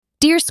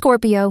Dear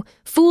Scorpio,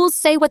 fools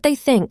say what they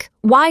think,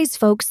 wise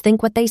folks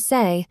think what they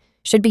say,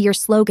 should be your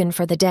slogan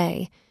for the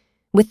day.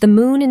 With the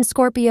moon in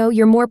Scorpio,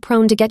 you're more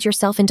prone to get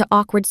yourself into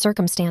awkward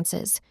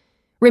circumstances.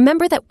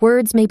 Remember that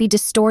words may be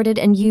distorted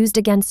and used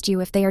against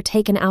you if they are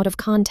taken out of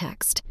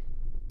context.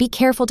 Be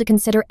careful to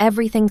consider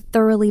everything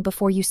thoroughly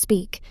before you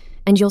speak,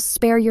 and you'll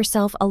spare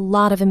yourself a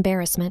lot of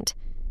embarrassment.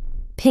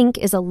 Pink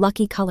is a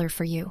lucky color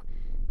for you.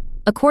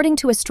 According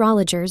to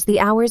astrologers,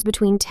 the hours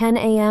between 10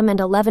 a.m. and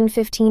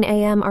 11:15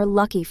 a.m. are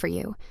lucky for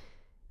you.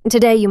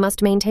 Today, you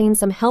must maintain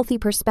some healthy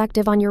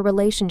perspective on your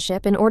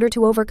relationship in order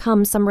to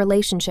overcome some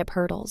relationship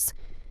hurdles.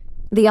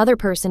 The other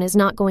person is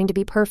not going to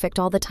be perfect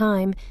all the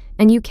time,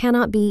 and you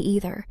cannot be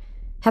either.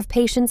 Have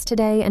patience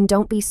today and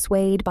don't be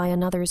swayed by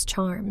another's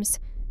charms.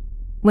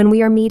 When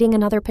we are meeting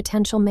another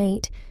potential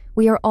mate,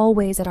 we are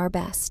always at our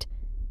best.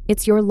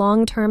 It's your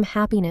long-term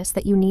happiness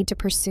that you need to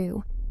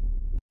pursue.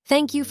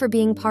 Thank you for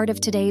being part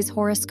of today's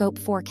horoscope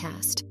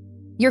forecast.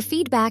 Your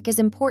feedback is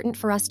important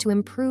for us to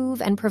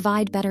improve and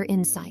provide better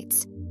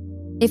insights.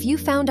 If you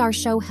found our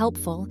show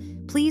helpful,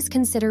 please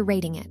consider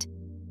rating it.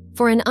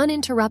 For an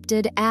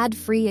uninterrupted,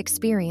 ad-free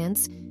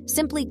experience,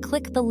 simply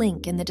click the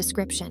link in the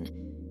description.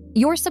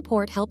 Your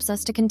support helps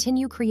us to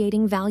continue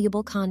creating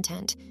valuable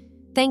content.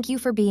 Thank you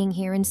for being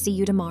here and see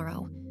you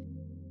tomorrow.